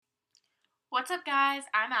What's up, guys?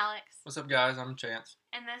 I'm Alex. What's up, guys? I'm Chance.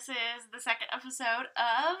 And this is the second episode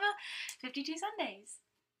of 52 Sundays.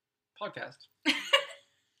 Podcast.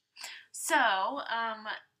 So,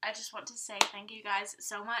 I just want to say thank you guys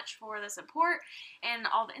so much for the support and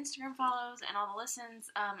all the Instagram follows and all the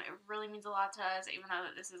listens. It really means a lot to us, even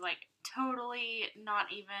though this is, totally not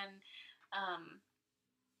even,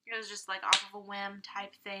 it was just, off of a whim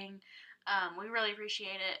type thing. We really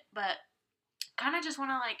appreciate it, but kind of just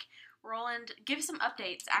want to, Roland, give some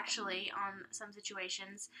updates, actually, on some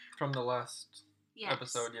situations. From the last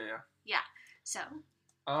episode, yeah. Yeah, so.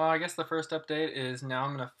 I guess the first update is now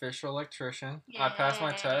I'm an official electrician. Yay. I passed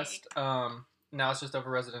my test. Now it's just over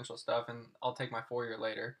residential stuff, and I'll take my 4-year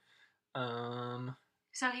later.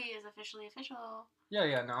 So he is officially official.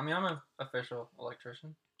 Yeah, no, I mean, I'm an official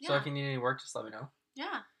electrician. Yeah. So if you need any work, just let me know.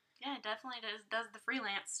 Yeah, it definitely does the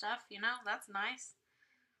freelance stuff, that's nice.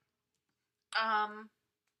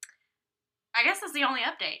 I guess that's the only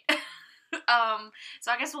update.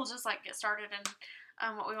 So I guess we'll just, get started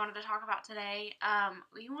in what we wanted to talk about today.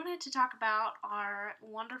 We wanted to talk about our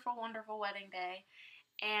wonderful, wonderful wedding day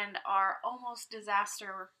and our almost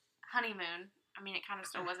disaster honeymoon. I mean, it kind of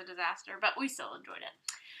still was a disaster, but we still enjoyed it.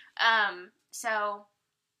 So...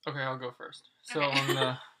 Okay, I'll go first. Okay. So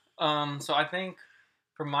on the... so I think,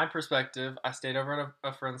 from my perspective, I stayed over at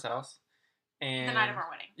a friend's house. And the night of our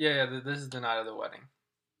wedding. Yeah, this is the night of the wedding.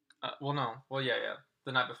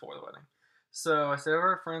 The night before the wedding. So I stayed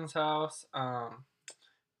over at a friend's house.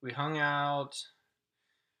 We hung out.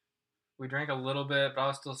 We drank a little bit, but I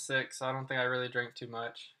was still sick, so I don't think I really drank too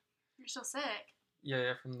much. You're still sick?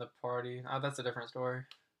 Yeah, from the party. Oh, that's a different story.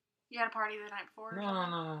 You had a party the night before?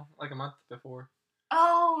 No, like a month before.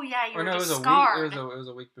 Oh, yeah, you were just scarred. It was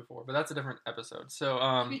a week before, but that's a different episode.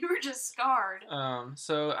 So, you were just scarred.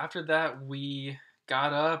 So after that, we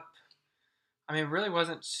got up. I mean, it really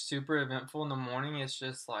wasn't super eventful in the morning. It's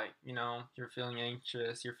just you're feeling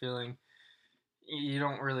anxious. You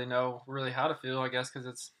don't really know how to feel, I guess,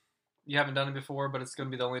 because you haven't done it before, but it's going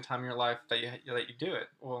to be the only time in your life that you do it.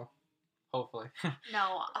 Well, hopefully.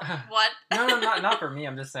 No, what? No, not for me.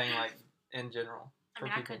 I'm just saying, in general. I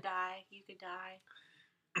mean, people. I could die. You could die.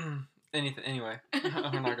 Anyway,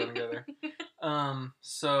 we're not going to go there.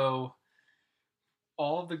 So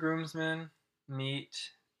all of the groomsmen meet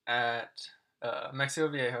at Mexico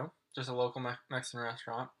Viejo, just a local Mexican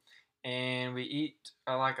restaurant, and we eat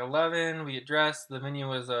at 11. We get dressed. The venue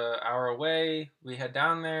was an hour away. We head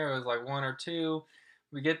down there. It was 1 or 2.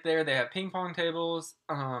 We get there. They have ping pong tables.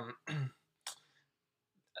 The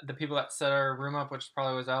people that set our room up, which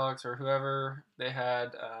probably was Alex or whoever, they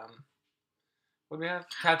had what do we have?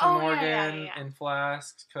 Captain Morgan and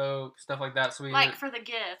flasks, Coke, stuff like that. So we for the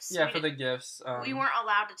gifts. Yeah, for the gifts. We weren't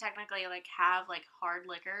allowed to technically have hard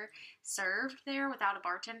liquor served there without a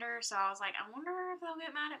bartender. So I was like, I wonder if they'll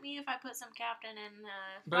get mad at me if I put some Captain in the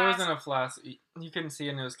flask. But it wasn't a flask. You couldn't see it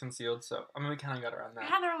and it was concealed. So I mean, we kind of got around that. It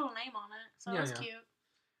had their little name on it, so it was cute.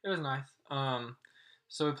 It was nice.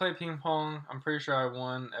 So we played ping pong. I'm pretty sure I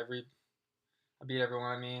won I beat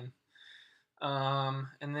everyone. I mean.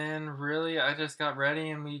 And then really I just got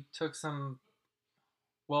ready and we took some,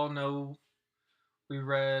 we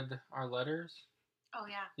read our letters. Oh,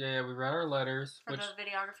 yeah. Yeah, we read our letters. For the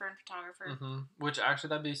videographer and photographer. Mm-hmm. Which actually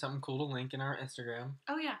that'd be something cool to link in our Instagram.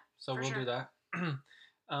 Oh, yeah. So we'll do that.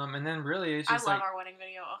 And then really it's just I love our wedding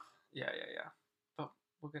video. Yeah. But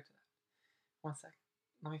we'll get to that. 1 second.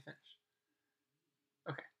 Let me finish.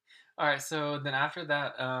 Okay. Alright, so then after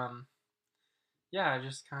that, I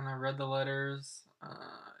just kind of read the letters,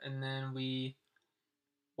 and then we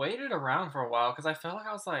waited around for a while, because I felt like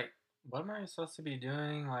I was like, what am I supposed to be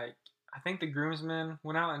doing? I think the groomsmen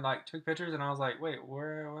went out and, took pictures, and I was like, wait,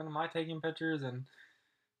 when am I taking pictures? And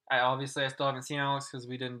I still haven't seen Alex, because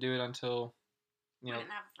we didn't do it until, we didn't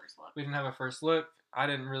have a first look. We didn't have a first look. I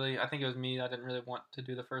think it was me, I didn't really want to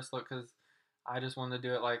do the first look, because I just wanted to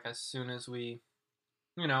do it, as soon as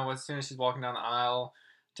as soon as she's walking down the aisle.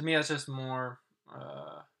 To me, that's just more...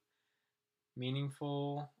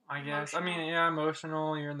 meaningful, I guess. Emotional. I mean, yeah,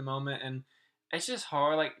 emotional. You're in the moment, and it's just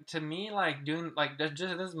hard. To me, doing this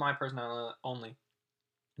is my personality only.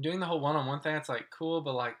 Doing the whole one-on-one thing, it's cool,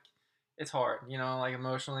 but it's hard,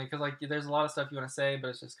 emotionally, because there's a lot of stuff you want to say, but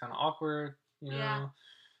it's just kind of awkward, Yeah.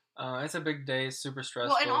 It's a big day, it's super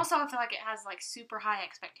stressful. Well, and also I feel like it has super high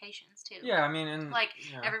expectations too. Yeah, I mean, and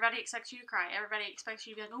everybody expects you to cry. Everybody expects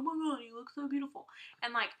you to be like, oh my god, you look so beautiful,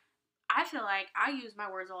 and I feel like I use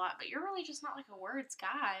my words a lot, but you're really just not a words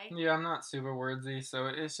guy. Yeah, I'm not super wordsy, so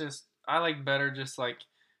it's just, I better just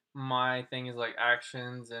my thing is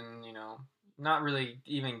actions and, not really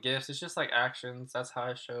even gifts. It's just actions. That's how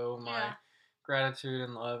I show my gratitude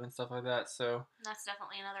and love and stuff like that. So That's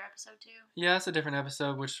definitely another episode too. yeah, it's a different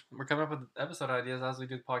episode, which we're coming up with episode ideas as we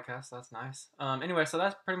do the podcast. So that's nice. Anyway, so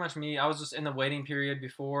that's pretty much me. I was just in the waiting period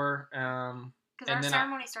before. Because our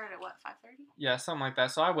ceremony started at what, 5:30? Yeah, something like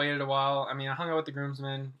that. So I waited a while. I mean, I hung out with the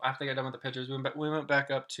groomsmen. After they got done with the pictures, we went back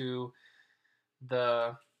up to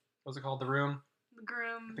the, what's it called? The room? The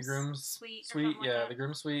groom's suite. Suite, Like yeah, that. the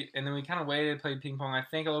groom's suite. And then we kind of waited, played ping pong, I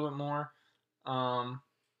think a little bit more.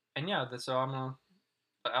 And yeah, so I'm going to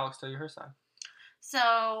let Alex tell you her side.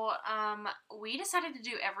 So, we decided to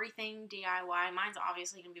do everything DIY. Mine's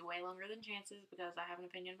obviously going to be way longer than Chance's because I have an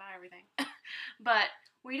opinion about everything. But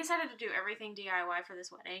we decided to do everything DIY for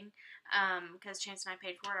this wedding because Chance and I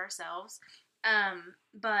paid for it ourselves.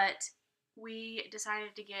 But we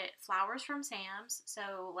decided to get flowers from Sam's.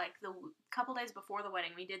 So, like, the couple days before the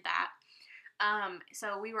wedding, we did that.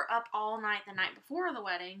 So we were up all night the night before the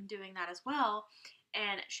wedding doing that as well.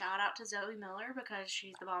 And shout out to Zoe Miller because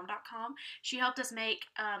she's thebomb.com. She helped us make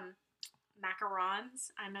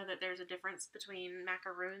macarons. I know that there's a difference between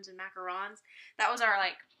macaroons and macarons. That was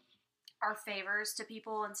our favors to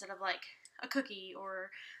people instead of like a cookie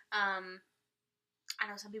or I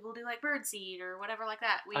know some people do like birdseed or whatever like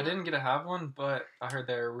that. I didn't get to have one, but I heard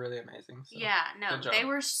they're really amazing. So. Yeah, no, they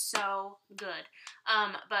were so good.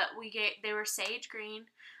 But they were sage green,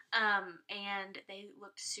 and they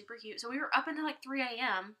looked super cute. So we were up until like 3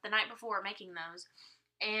 a.m. the night before making those,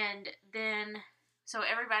 and then so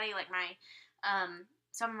everybody like my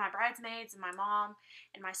some of my bridesmaids and my mom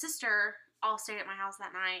and my sister all stayed at my house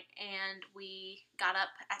that night, and we got up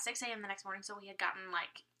at 6 a.m. the next morning. So we had gotten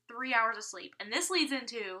like 3 hours of sleep, and this leads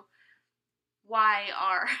into why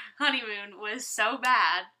our honeymoon was so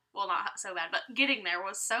bad. Well, not so bad, but getting there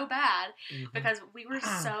was so bad because we were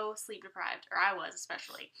so sleep deprived, or I was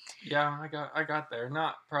especially. Yeah, I got there.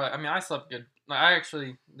 Not probably. I mean, I slept good. I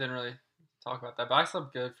actually didn't really talk about that, but I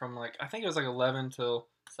slept good from like I think it was like 11 till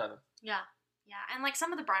 7. Yeah, and like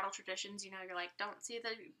some of the bridal traditions, you're like don't see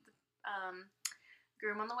the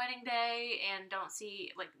groom on the wedding day, and don't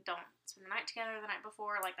spend the night together the night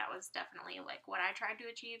before. Like that was definitely like what I tried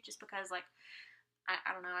to achieve, just because like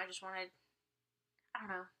I don't know, I just wanted, I don't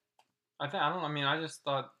know. I just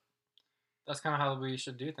thought that's kind of how we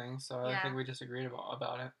should do things. So I think we just agreed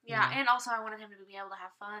about it. Yeah, and also I wanted him to be able to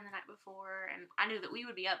have fun the night before, and I knew that we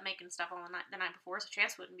would be up making stuff on the night before, so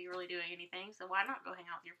Chance wouldn't be really doing anything. So why not go hang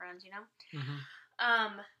out with your friends,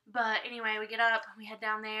 But anyway, we get up, we head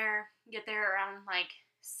down there, get there around like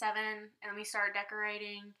 7, and we start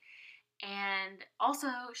decorating. And also,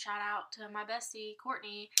 shout out to my bestie,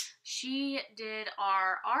 Courtney. She did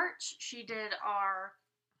our arch. She did our,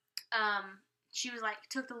 she was like,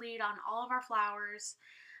 took the lead on all of our flowers.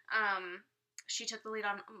 She took the lead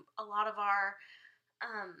on a lot of our,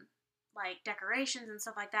 like, decorations and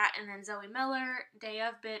stuff like that. And then Zoe Miller, day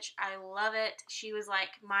of bitch, I love it. She was like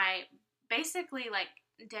my, basically, like,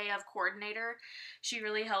 day of coordinator. She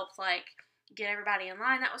really helped, like, get everybody in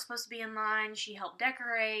line that was supposed to be in line. She helped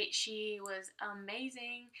decorate. She was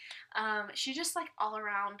amazing. She just like all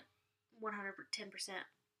around 110%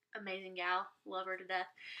 amazing gal. Love her to death.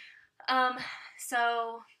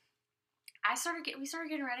 So we started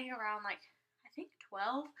getting ready around like I think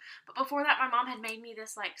 12. But before that, my mom had made me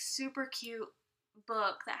this like super cute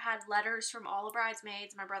book that had letters from all the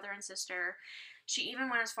bridesmaids, my brother and sister. She even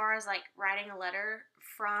went as far as like writing a letter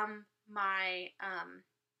from my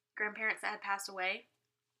grandparents that had passed away,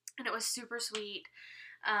 and it was super sweet.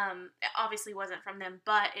 It obviously wasn't from them,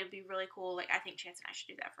 but it would be really cool. Like, I think Chance and I should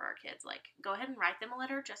do that for our kids. Like, go ahead and write them a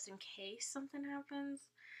letter just in case something happens.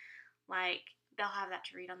 Like, they'll have that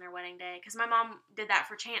to read on their wedding day. Because my mom did that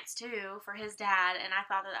for Chance, too, for his dad, and I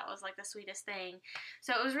thought that was, like, the sweetest thing.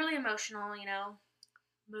 So it was really emotional,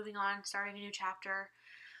 moving on, starting a new chapter.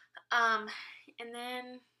 And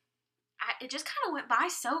then it just kind of went by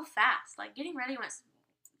so fast. Like, getting ready went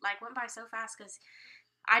by so fast because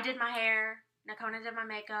I did my hair, Nakona did my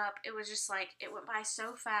makeup. It was just like, it went by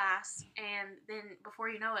so fast, and then before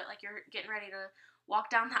you know it, like, you're getting ready to walk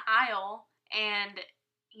down the aisle, and,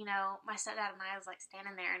 my stepdad and I was, like,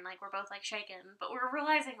 standing there, and, like, we're both, like, shaking, but we're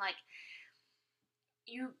realizing, like,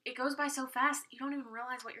 it goes by so fast, you don't even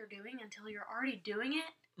realize what you're doing until you're already doing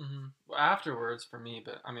it. Mm-hmm. Well, afterwards for me,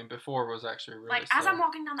 but, I mean, before was actually really like, as I'm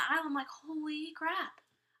walking down the aisle, I'm like, holy crap,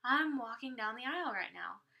 I'm walking down the aisle right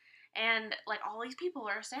now. And, like, all these people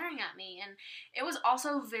are staring at me. And it was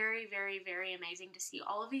also very, very, very amazing to see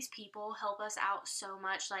all of these people help us out so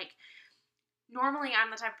much. Like, normally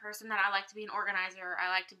I'm the type of person that I like to be an organizer. I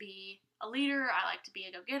like to be a leader. I like to be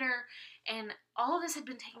a go-getter. And all of this had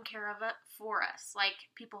been taken care of for us. Like,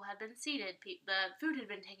 people had been seated. The food had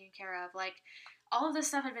been taken care of. Like, all of this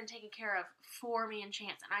stuff had been taken care of for me and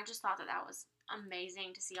Chance, and I just thought that was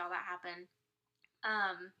amazing to see all that happen.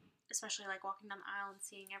 Especially like walking down the aisle and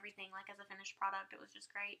seeing everything like as a finished product. It was just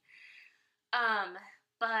great.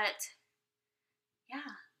 But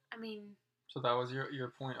yeah, I mean. So that was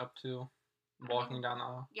your point up to walking down the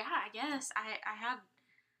aisle? Yeah, I guess. I had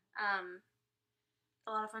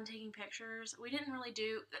a lot of fun taking pictures. We didn't really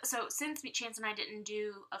do... So, since Chance and I didn't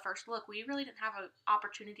do a first look, we really didn't have an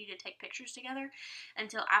opportunity to take pictures together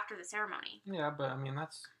until after the ceremony. Yeah, but, I mean,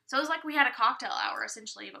 that's... So, it was like we had a cocktail hour,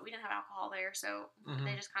 essentially, but we didn't have alcohol there, so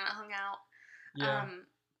they just kind of hung out. Yeah.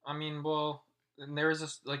 I mean, well, there was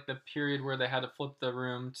just, like, the period where they had to flip the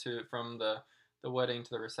room from the wedding to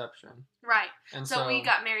the reception. Right. And so we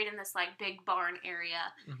got married in this like big barn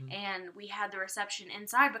area, and we had the reception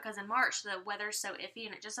inside because in March the weather's so iffy,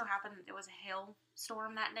 and it just so happened that there was a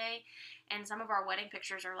hailstorm that day, and some of our wedding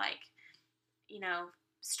pictures are like, you know,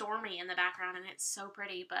 stormy in the background, and it's so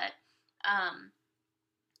pretty, but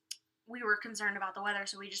we were concerned about the weather,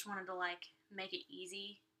 so we just wanted to like make it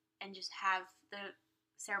easy and just have the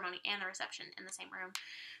ceremony and the reception in the same room.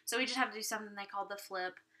 So we just had to do something they called the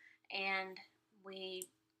flip, and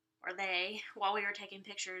while we were taking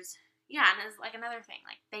pictures, yeah, and it's like another thing,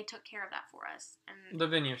 like they took care of that for us. And the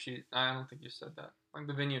venue, I don't think you said that. Like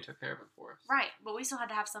the venue took care of it for us. Right, but we still had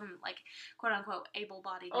to have some like quote unquote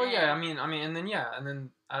able-bodied. Oh yeah, I mean, and then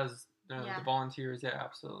as the volunteers, yeah,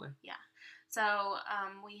 absolutely. Yeah, so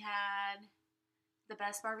we had the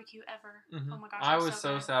best barbecue ever. Oh my gosh, I was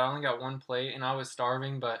so sad. I only got one plate, and I was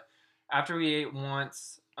starving. But after we ate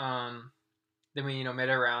once, then we, made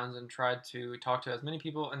our rounds and tried to talk to as many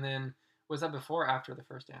people. And then, was that before or after the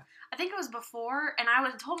first dance? I think it was before, and I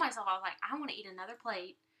told myself, I was like, I want to eat another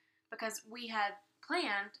plate, because we had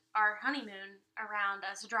planned our honeymoon around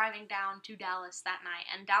us driving down to Dallas that night.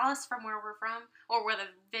 And Dallas, from where we're from, or where the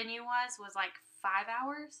venue was like 5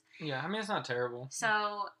 hours. Yeah, I mean, it's not terrible.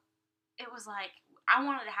 So, it was like, I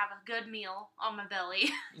wanted to have a good meal on my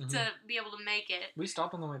belly to be able to make it. We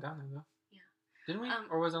stopped on the way down there, though. Didn't we?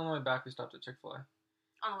 Or was it on the way back we stopped at Chick-fil-A?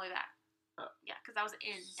 On the way back. Yeah, because that was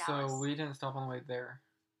in So Dallas. we didn't stop on the way there?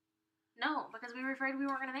 No, because we were afraid we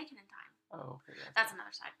weren't going to make it in time. Oh, okay. Yeah, that's another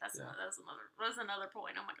side. That's another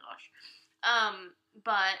point. Oh my gosh.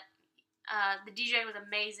 But the DJ was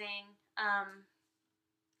amazing.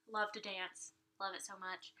 Love to dance. Love it so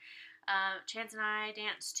much. Chance and I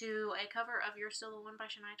danced to a cover of You're Still the One by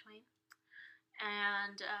Shania Twain.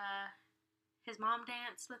 And his mom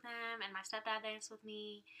danced with him, and my stepdad danced with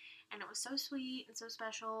me, and it was so sweet and so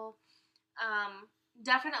special.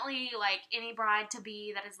 Definitely, like, any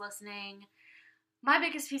bride-to-be that is listening, my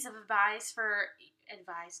biggest piece of advice for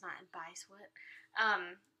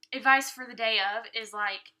the day of is,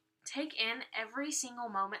 like, take in every single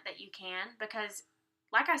moment that you can, because,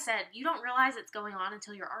 like I said, you don't realize it's going on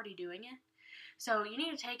until you're already doing it. So you need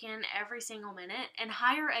to take in every single minute and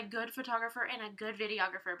hire a good photographer and a good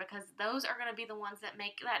videographer, because those are going to be the ones that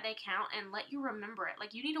make that day count and let you remember it.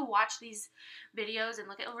 Like, you need to watch these videos and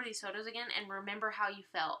look over these photos again and remember how you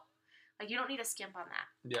felt. Like, you don't need to skimp on that.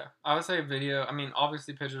 Yeah. I would say video, I mean,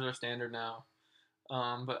 obviously pictures are standard now,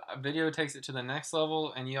 but video takes it to the next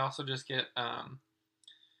level, and you also just get,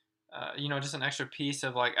 just an extra piece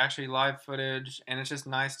of, like, actually live footage, and it's just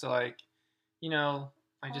nice to, like,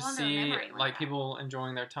 I just see, like, people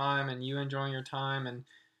enjoying their time and you enjoying your time, and,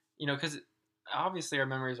 because obviously our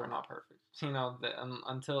memories are not perfect,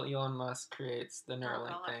 until Elon Musk creates the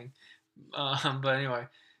Neuralink thing. But anyway,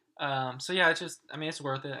 so yeah, it's just, I mean, it's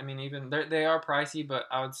worth it. I mean, even, they are pricey, but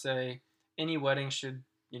I would say any wedding should,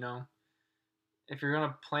 if you're going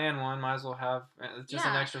to plan one, might as well have just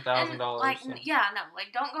an extra $1,000. Like, so. Yeah, no,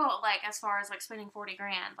 like, don't go, like, as far as, like, spending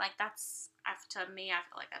 $40,000. Like, that's, to me, I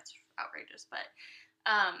feel like that's outrageous, but...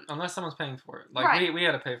 unless someone's paying for it. Like, we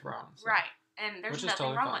had to pay for ours. So. Right. And there's nothing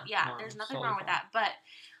totally wrong with there's nothing wrong with that. But,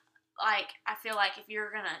 like, I feel like if you're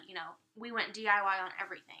gonna, we went DIY on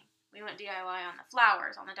everything. We went DIY on the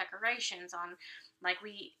flowers, on the decorations, on, like,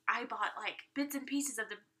 I bought, like, bits and pieces of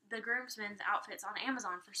the groomsmen's outfits on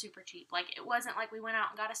Amazon for super cheap. Like, it wasn't like we went out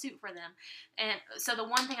and got a suit for them. And so the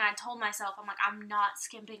one thing I told myself, I'm like, I'm not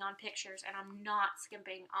skimping on pictures, and I'm not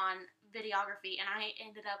skimping on videography, and I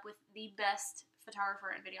ended up with the best photographer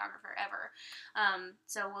and videographer ever.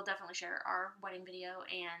 So we'll definitely share our wedding video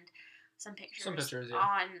and some pictures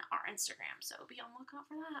on our Instagram. So be on the lookout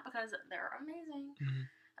for that, because they're amazing.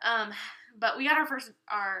 But we got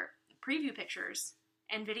our preview pictures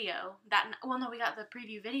and video we got the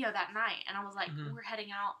preview video that night, and I was like, we're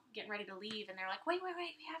heading out, getting ready to leave, and they're like, wait, we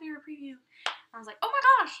have your preview. And I was like, oh my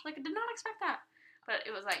gosh, like, I did not expect that. But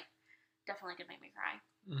it was like, definitely could make me cry.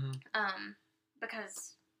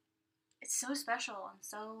 Because it's so special and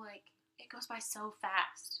so, like, it goes by so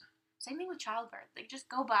fast. Same thing with childbirth. They just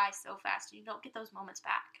go by so fast. You don't get those moments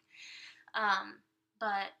back.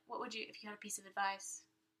 But what would you, if you had a piece of advice,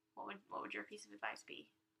 what would your piece of advice be?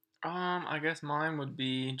 I guess mine would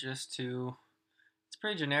be just to. It's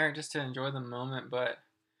pretty generic, just to enjoy the moment. But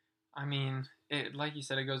I mean, it like you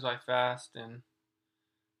said, it goes by fast, and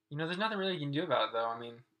there's nothing really you can do about it though. I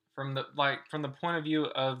mean, from the point of view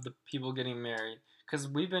of the people getting married, because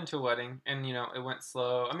we've been to a wedding and it went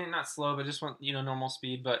slow. I mean, not slow, but just went normal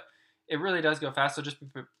speed. But it really does go fast. So just be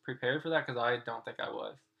prepared for that, because I don't think I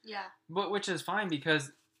was. Yeah. But which is fine,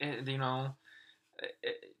 because you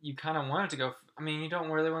kind of want it to go. I mean, you don't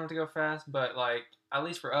really want it to go fast, but like at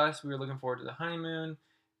least for us, we were looking forward to the honeymoon,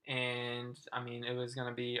 and I mean, it was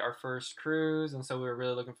gonna be our first cruise, and so we were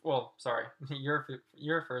really looking. Well, sorry, your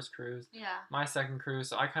first cruise, Yeah. my second cruise.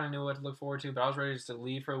 So I kind of knew what to look forward to, but I was ready just to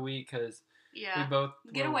leave for a week because Yeah. we both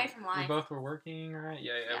get away from life. We both were working, right?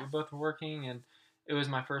 Yeah. We both were working, and it was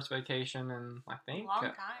my first vacation in I think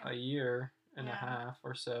a year and a half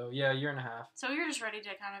or so. Yeah, a year and a half. So you're just ready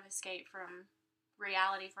to kind of escape from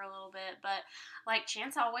reality for a little bit, but like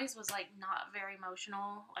Chance always was like not very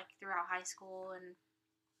emotional, like throughout high school and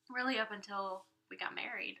really up until we got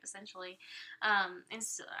married, essentially. And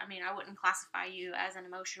so, I mean, I wouldn't classify you as an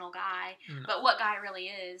emotional guy, but what guy really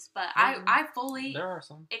is? But I fully there are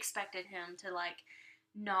some. expected him to like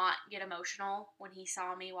not get emotional when he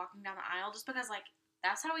saw me walking down the aisle, just because like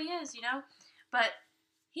that's how he is, But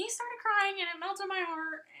he started crying and it melted my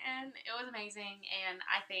heart and it was amazing. And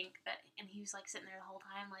I think that, and he was like sitting there the whole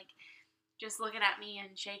time, like just looking at me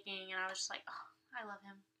and shaking. And I was just like, oh, I love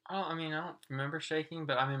him. Oh, I mean, I don't remember shaking,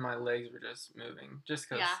 but I mean, my legs were just moving, just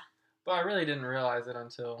because. Yeah. But I really didn't realize it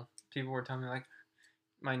until people were telling me, like,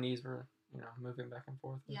 my knees were, moving back and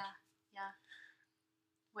forth. Yeah.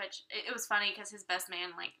 Which, it was funny because his best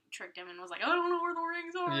man, like, tricked him and was like, I don't know where the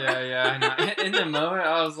rings are. Yeah, I know. In the moment,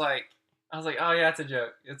 I was like, oh, yeah, it's a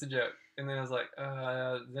joke. And then I was like,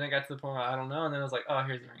 then I got to the point where I don't know, and then I was like, oh,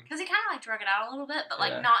 here's the ring. Because he kind of, like, drug it out a little bit, but,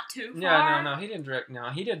 like, not too far. Yeah, no, he didn't drug, no,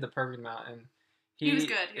 he did the perfect amount, and he was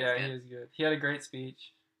good. He was good. He had a great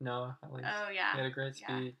speech. Noah, at least. Oh, yeah. He had a great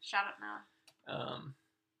speech. Shout out Noah.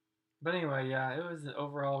 But anyway, yeah, it was an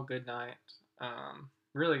overall good night.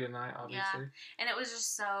 Really good night, obviously. Yeah, and it was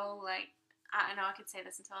just so, like, I know I could say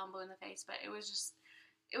this until I'm blue in the face, but it was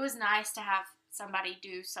nice to have somebody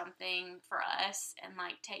do something for us and,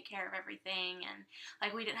 like, take care of everything, and,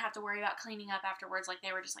 like, we didn't have to worry about cleaning up afterwards. Like,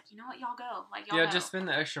 they were just like, you know what, y'all go. Like, y'all go. Just spend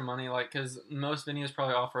the extra money, like, because most venues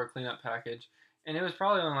probably offer a cleanup package, and it was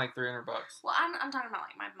probably only, like, $300. Well, I'm talking about,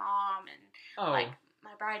 like, my mom and, like,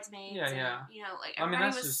 my bridesmaids. Yeah. And, like,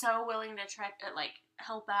 everybody was so willing to try to, like,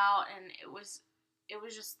 help out, and it was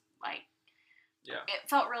just, like, it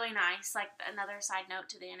felt really nice. Like, another side note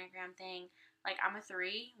to the Enneagram thing, like, I'm a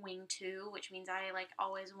 3, wing 2, which means I, like,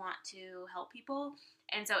 always want to help people.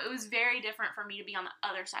 And so it was very different for me to be on the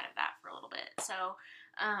other side of that for a little bit. So,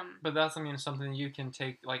 but that's, I mean, something you can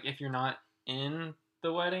take, like, if you're not in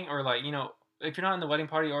the wedding, or, like, if you're not in the wedding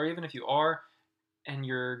party, or even if you are and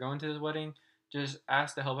you're going to the wedding, just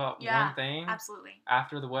ask to help out one thing. Absolutely.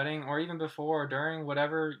 After the wedding, or even before or during,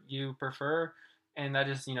 whatever you prefer. And that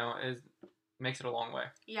just, makes it a long way.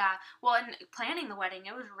 Yeah. Well, in planning the wedding,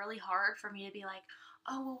 it was really hard for me to be like,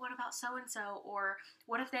 oh, well, what about so-and-so? Or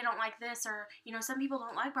what if they don't like this? Or, some people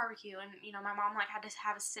don't like barbecue. And, my mom, like, had to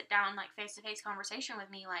have a sit-down, like, face-to-face conversation with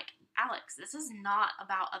me. Like, Alex, this is not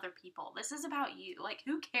about other people. This is about you. Like,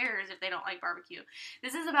 who cares if they don't like barbecue?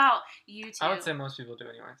 This is about you two. I would say most people do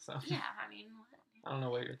anyway, so. Yeah, I mean. I don't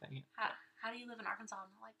know what you're thinking. How do you live in Arkansas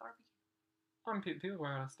and not like barbecue? People go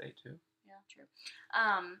out of state, too. Yeah, true.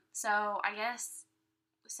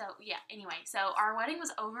 Anyway, so our wedding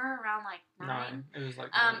was over around, like, 9. It was,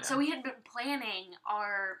 like, 9, yeah. So we had been planning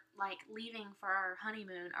our, like, leaving for our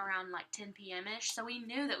honeymoon around, like, 10 p.m.-ish, so we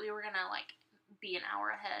knew that we were gonna, like, be an hour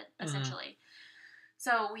ahead, essentially.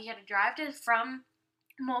 So we had to drive from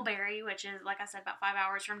Mulberry, which is, like I said, about 5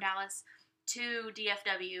 hours from Dallas, to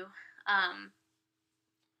DFW,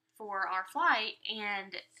 for our flight,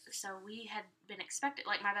 and so we had been expected,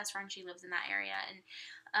 like, my best friend, she lives in that area, and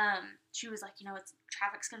she was like,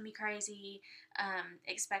 traffic's gonna be crazy,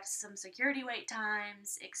 expect some security wait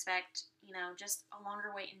times, expect, just a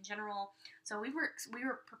longer wait in general, so we were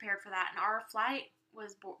prepared for that, and our flight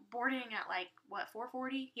was boarding at, like, what,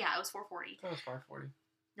 4:40? Yeah, it was 4:40. That was 5:40.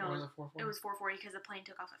 No, or was it 4:40? It was 4:40 because the plane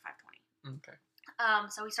took off at 5:20. Okay.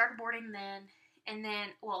 So we started boarding then, and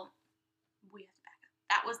then, well, we have to back up.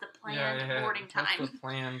 That was the planned boarding time. That's the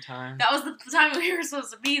planned time. That was the time we were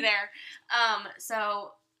supposed to be there.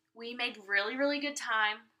 So we made really, really good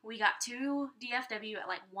time we got to DFW at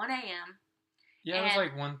like 1 a.m. Yeah, it was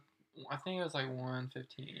like 1. I think it was like 1:15.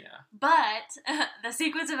 Yeah. But the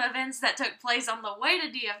sequence of events that took place on the way to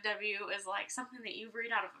DFW is like something that you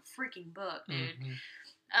read out of a freaking book, dude.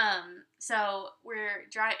 So we're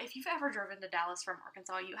if you've ever driven to Dallas from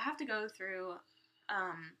Arkansas, you have to go through,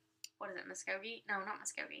 what is it, Muskogee? No, not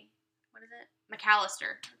Muskogee. What is it?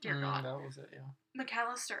 McAllister. Dear God. That was it, yeah.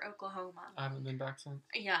 McAllister, Oklahoma. I haven't been back since.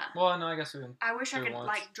 Yeah. Well, no, I guess we've been. I wish I could once.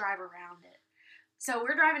 like drive around it. So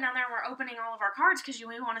we're driving down there and we're opening all of our cards because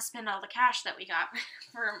we want to spend all the cash that we got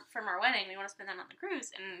from our wedding. We want to spend that on the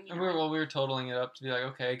cruise. And we were totaling it up to be like,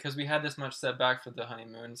 okay, because we had this much set back for the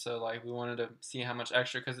honeymoon, so like we wanted to see how much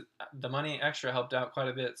extra, because the money extra helped out quite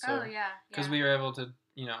a bit. So, because we were able to,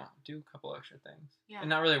 do a couple extra things and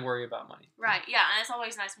not really worry about money. Right, yeah, and it's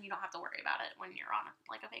always nice when you don't have to worry about it when you're on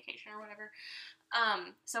like a vacation or whatever.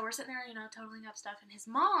 So we're sitting there, totaling up stuff, and his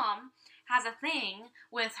mom has a thing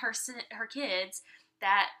with her kids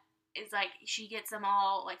that is like, she gets them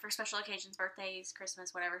all, like, for special occasions, birthdays,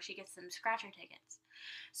 Christmas, whatever, she gets them scratcher tickets.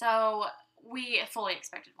 So we fully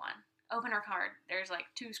expected one. Open her card, there's like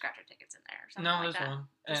 2 scratcher tickets in there or something like that. One.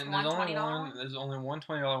 And there's only one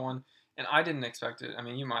 $20 one, and I didn't expect it. I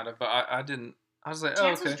mean, you might have, but I didn't. I was like,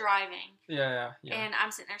 Chance okay. was driving. Yeah. And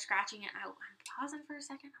I'm sitting there scratching it, and I'm pausing for a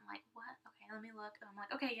second. I'm like, what? Okay, let me look. I'm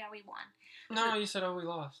like, okay, yeah, we won. No, you said, we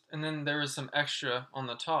lost. And then there was some extra on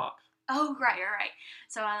the top. Oh, right.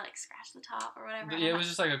 So I, like, scratched the top or whatever. Yeah, it was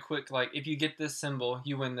just like a quick, like, if you get this symbol,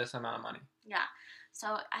 you win this amount of money. Yeah.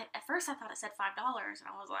 So at first I thought it said $5, and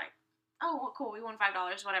I was like, oh, well, cool, we won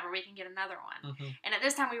 $5, whatever, we can get another one. Mm-hmm. And at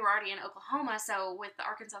this time, we were already in Oklahoma, so with the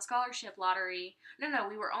Arkansas Scholarship Lottery, no,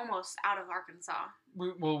 we were almost out of Arkansas.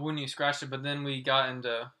 When you scratched it, but then we got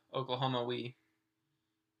into Oklahoma,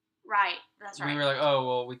 Right, that's right. We were like, oh,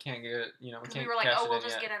 well, we can't get it, we can't. We were like, oh, we'll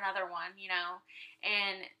just get another one,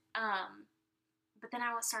 and, but then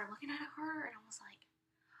I started looking at her, and I was like,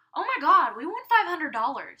 oh my God, we won $500.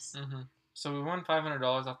 Mm-hmm. So we won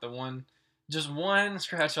 $500 off the one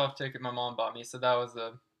scratch-off ticket my mom bought me, so that was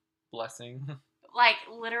a blessing. Like,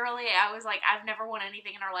 literally, I was like, I've never won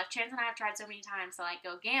anything in our life. Chance and I have tried so many times to, like,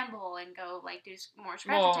 go gamble and go, like, do more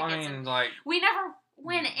scratcher tickets. I mean, like, we never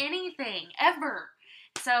win anything, ever.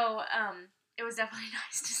 So, it was definitely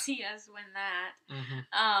nice to see us win that.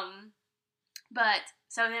 Mm-hmm. But,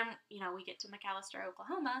 so then, we get to McAllister,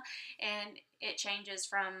 Oklahoma, and it changes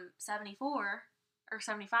from 74, or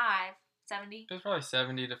 75, 70. It was probably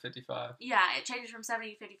 70 to 55. Yeah, it changes from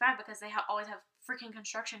 70 to 55 because they always have freaking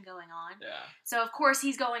construction going on. Yeah. So, of course,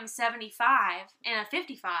 he's going 75 and a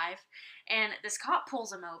 55, and this cop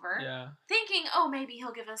pulls him over. Yeah. Thinking, oh, maybe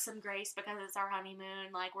he'll give us some grace because it's our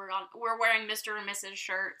honeymoon. Like, we're wearing Mr. and Mrs.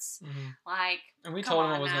 shirts. Mm-hmm. Like, and we told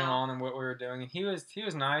him what was going on and what we were doing, and he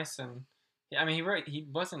was nice, and I mean, he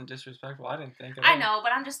wasn't disrespectful. I didn't think. I know,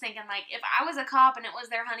 but I'm just thinking, like, if I was a cop and it was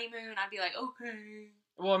their honeymoon, I'd be like, okay.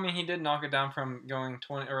 Well, I mean, he did knock it down from going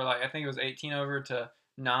 20, or like I think it was 18 over to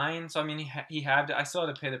 9. So I mean, he had to. I still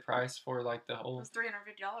had to pay the price for like the whole. It was $350,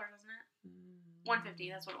 wasn't it?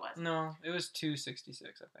 $150. That's what it was. No, it was $266,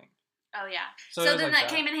 I think. Oh yeah. So then like that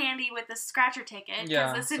came in handy with the scratcher ticket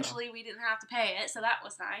because essentially we didn't have to pay it, so that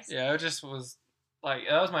was nice. Yeah, it just was like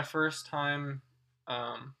that was my first time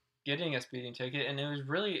getting a speeding ticket, and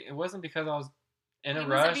it wasn't because I was in a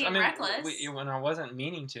rush. I mean, when I wasn't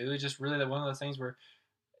meaning to, it was just really one of those things where.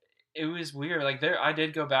 It was weird. Like I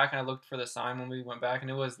did go back and I looked for the sign when we went back, and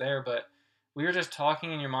it was there, but we were just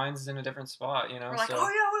talking, and your mind's in a different spot, We're like, oh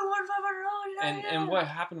yeah, we won $500. And what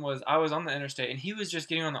happened was I was on the interstate, and he was just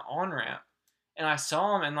getting on the on ramp, and I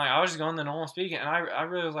saw him, and like I was just going the normal speed, and I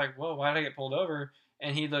really was like, whoa, why did I get pulled over?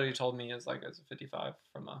 And he literally told me it's a 55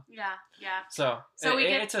 from a. Yeah. So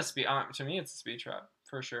it's a speed. To me, it's a speed trap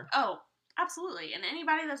for sure. Oh. Absolutely, and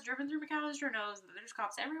anybody that's driven through McAllister knows that there's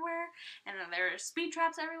cops everywhere, and then there's speed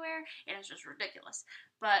traps everywhere, and it's just ridiculous.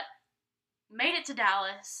 But made it to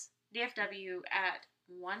Dallas, DFW at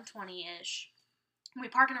 1:20ish. We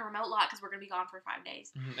park in a remote lot because we're gonna be gone for 5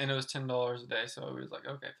 days. Mm-hmm. And it was $10 a day, so it was like,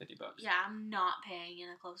 okay, $50. Yeah, I'm not paying in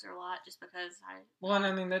a closer lot just because I. Well, and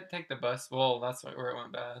I mean they'd take the bus. Well, that's where it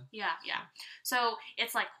went bad. Yeah. So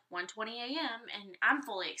it's like 1:20 a.m. and I'm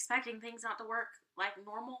fully expecting things not to work like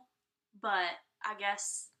normal. But I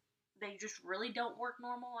guess they just really don't work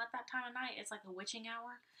normal at that time of night. It's like the witching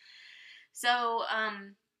hour. So,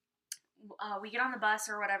 we get on the bus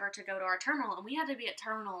or whatever to go to our terminal, and we had to be at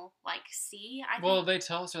terminal, like, C, I think. Well, they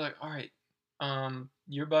tell us, they're like, all right,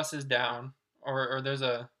 your bus is down, or there's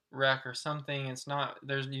a wreck or something. It's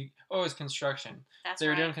construction. That's They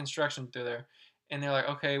were doing construction through there. And they're like,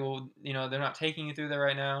 okay, well, they're not taking you through there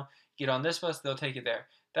right now. Get on this bus, they'll take you there.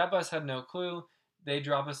 That bus had no clue. they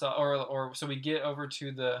drop us off, or so we get over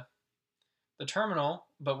to the terminal,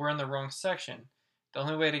 but we're in the wrong section. The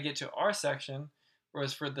only way to get to our section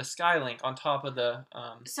was for the Skylink on top of the.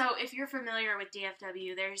 So if you're familiar with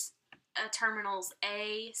DFW, there's terminals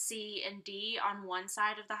A, C, and D on one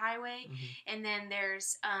side of the highway, and then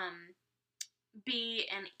there's B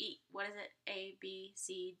and E. What is it? A, B,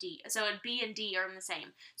 C, D. So B and D are in the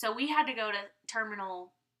same. So we had to go to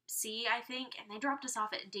terminal C, I think, and they dropped us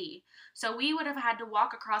off at D. So we would have had to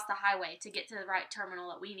walk across the highway to get to the right terminal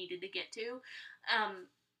that we needed to get to,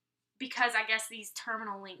 because I guess these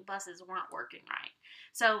terminal link buses weren't working right.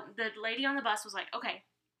 So the lady on the bus was like, okay,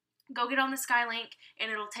 go get on the Skylink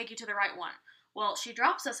and it'll take you to the right one. Well, she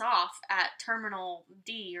drops us off at terminal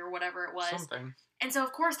D or whatever it was. Something. And so,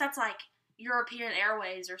 of course, that's like European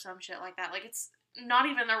Airways or some shit like that. Like, it's not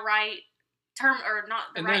even the right term, or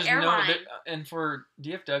not the right airline. And for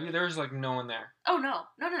DFW, there was like no one there. Oh, no.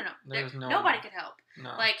 There was nobody could help.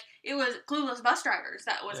 No. Like, it was clueless bus drivers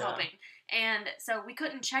that was helping. And so we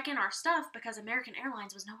couldn't check in our stuff because American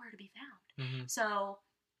Airlines was nowhere to be found. Mm-hmm. So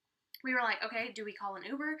we were like, okay, do we call an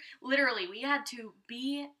Uber? Literally, we had to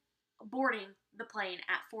be boarding the plane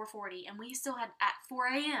at 4:40, and we still had, at 4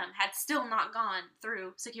 a.m., had still not gone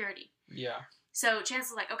through security. Yeah. So Chance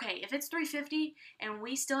was like, okay, if it's 3:50 and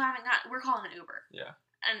we still haven't we're calling an Uber. Yeah.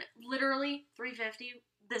 And literally, 3:50,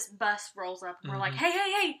 this bus rolls up, and we're like,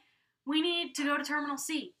 hey, we need to go to Terminal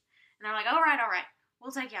C. And they're like, all right,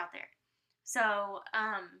 we'll take you out there. So,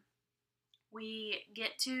 we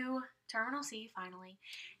get to Terminal C, finally,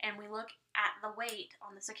 and we look at the wait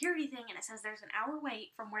on the security thing, and it says there's an hour wait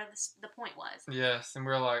from where the point was. Yes, and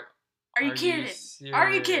we're like, Are you kidding?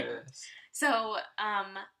 Are you kidding? So,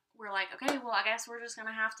 we're like, okay, well, I guess we're just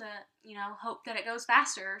gonna have to, hope that it goes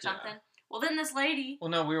faster or something. Yeah. Well, then this lady... Well,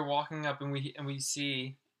 no, we were walking up, and we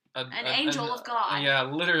see... an angel of God. Yeah,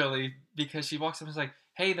 literally, because she walks up and is like,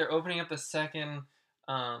 hey, they're opening up the second...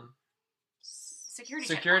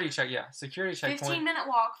 Security check. Yeah, security checkpoint. 15-minute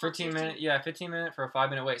walk. 15 minute. Yeah, 15-minute for a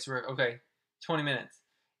 5-minute wait. So we're okay, 20 minutes.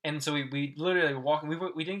 And so we literally walked.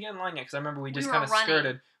 We didn't get in line yet because I remember we just kind of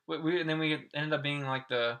skirted. And then we ended up being like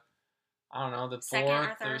the second fourth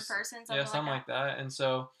or third person. Something like that. And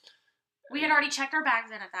so we had already checked our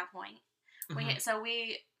bags in at that point.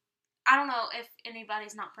 I don't know if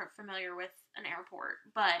anybody's not familiar with an airport,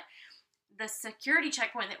 but the security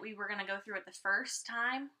checkpoint that we were going to go through at the first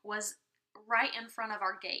time was right in front of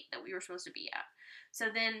our gate that we were supposed to be at. So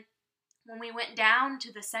then when we went down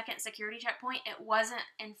to the second security checkpoint, it wasn't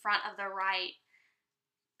in front of the right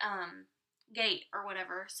gate or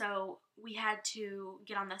whatever. So we had to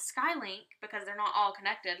get on the Skylink because they're not all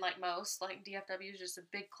connected like most. Like DFW is just a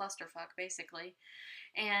big clusterfuck basically.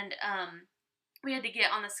 And we had to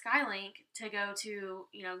get on the Skylink to go to,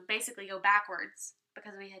 basically go backwards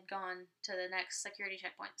because we had gone to the next security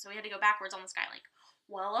checkpoint. So we had to go backwards on the Skylink.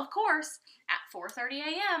 Well, of course, at 4:30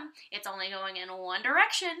 a.m., it's only going in one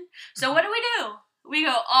direction. So what do? We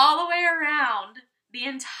go all the way around the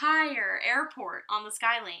entire airport on the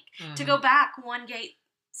Skylink to go back one gate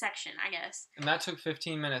section, I guess. And that took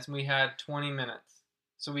 15 minutes, and we had 20 minutes.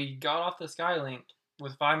 So we got off the Skylink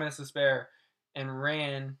with 5 minutes to spare and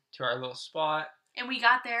ran to our little spot. And we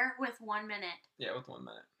got there with 1 minute. Yeah, with 1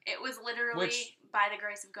 minute. It was literally by the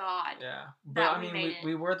grace of God. Yeah. But,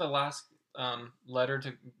 we were the last... letter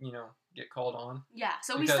to get called on. Yeah,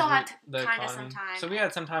 so we still had kind of some time. So we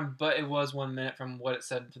had some time, but it was 1 minute from what it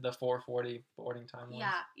said to the 4:40 boarding time was.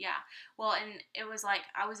 Yeah. Well, and it was like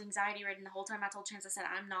I was anxiety ridden the whole time. I told Chance, I said,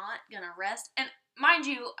 I'm not gonna rest. And mind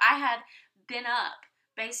you, I had been up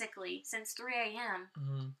basically since 3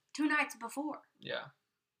 a.m. 2 nights before. Yeah.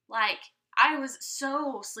 Like, I was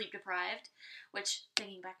so sleep deprived, which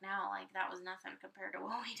thinking back now, like that was nothing compared to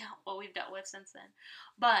what we've dealt with since then.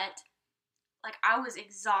 But like I was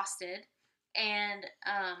exhausted, and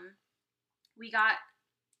we got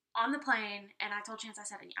on the plane, and I told Chance, I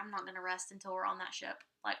said, I'm not gonna rest until we're on that ship.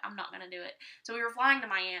 Like I'm not gonna do it. So we were flying to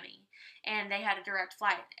Miami, and they had a direct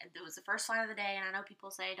flight. It was the first flight of the day, and I know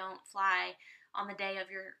people say don't fly on the day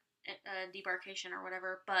of your debarkation or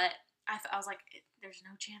whatever, but I was like, there's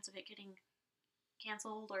no chance of it getting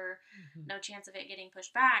canceled or no chance of it getting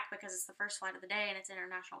pushed back because it's the first flight of the day and it's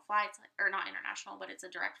international flights, or not international, but it's a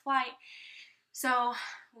direct flight. So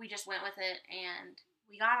we just went with it, and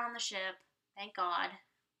we got on the ship, thank God.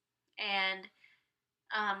 And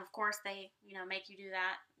of course they make you do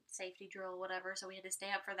that safety drill, whatever, so we had to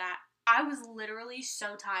stay up for that. I was literally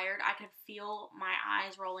so tired I could feel my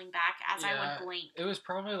eyes rolling back as I would blink. It was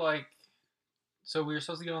probably like, so we were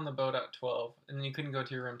supposed to get on the boat at 12, and then you couldn't go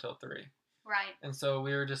to your room till 3. Right. And so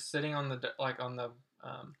we were just sitting on the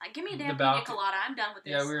Like, give me a the damn pina balcony. colada. I'm done with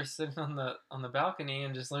this. Yeah, we were sitting on the balcony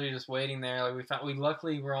and just literally just waiting there. Like we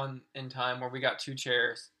luckily were on in time where we got 2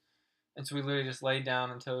 chairs, and so we literally just laid down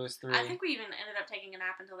until it was 3. I think we even ended up taking a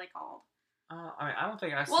nap until they called. I mean, I don't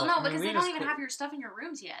think I Well, slept. no, I mean, because we they just don't even have your stuff in your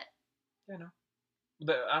rooms yet. Yeah, no.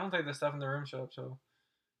 I don't think the stuff in the room showed up till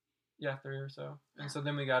 3 or so, and so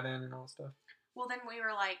then we got in and all stuff. Well, then we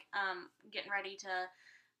were like getting ready to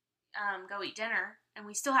go eat dinner, and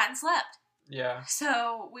we still hadn't slept. Yeah.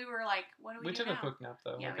 So we were like, what do we do took now? a quick nap,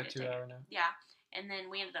 though. Yeah, like a 2-hour nap. Yeah. And then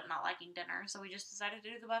we ended up not liking dinner, so we just decided to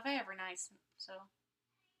do the buffet every night.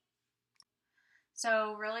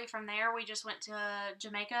 So really from there, we just went to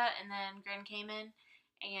Jamaica and then Grand Cayman.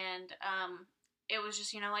 And it was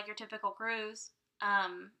just, like your typical cruise.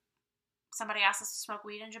 Somebody asked us to smoke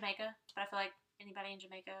weed in Jamaica, but I feel like anybody in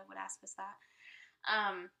Jamaica would ask us that.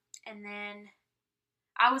 And then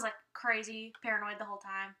I was like crazy paranoid the whole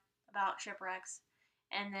time about shipwrecks,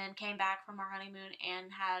 and then came back from our honeymoon and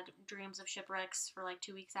had dreams of shipwrecks for like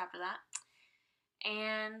 2 weeks after that.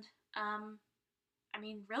 And I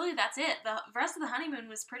mean, really, that's it. The rest of the honeymoon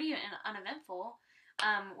was pretty uneventful.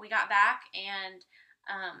 We got back, and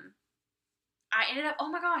I ended up, oh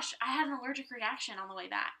my gosh, I had an allergic reaction on the way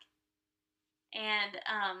back. And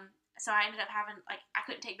so I ended up having, like, I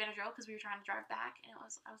couldn't take Benadryl because we were trying to drive back, and I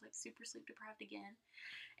was like super sleep deprived again.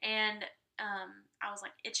 And I was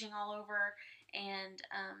like itching all over, and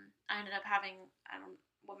I ended up having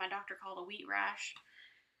what my doctor called a wheat rash.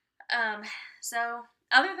 So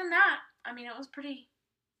other than that, I mean, it was pretty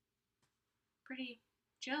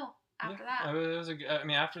chill after that. It was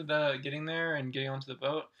after getting there and getting onto the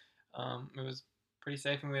boat, it was pretty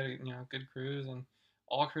safe, and we had a good cruise. And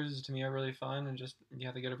all cruises to me are really fun, and just you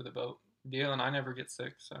have to get over the boat deal. And I never get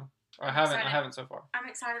sick, so I haven't so far. I'm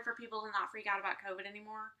excited for people to not freak out about COVID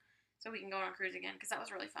anymore, so we can go on a cruise again, because that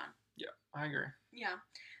was really fun. Yeah, I agree. Yeah.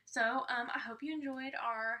 So, I hope you enjoyed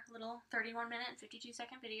our little 31-minute and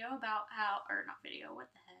 52-second video about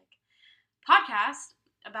podcast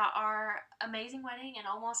about our amazing wedding and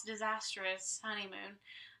almost disastrous honeymoon.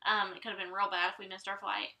 It could have been real bad if we missed our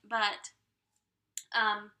flight, but,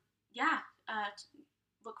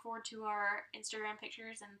 look forward to our Instagram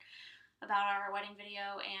pictures and about our wedding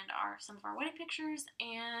video and some of our wedding pictures.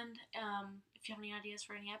 And if you have any ideas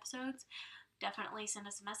for any episodes, definitely send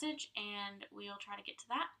us a message and we'll try to get to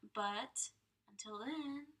that. But until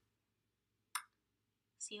then,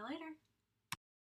 see you later.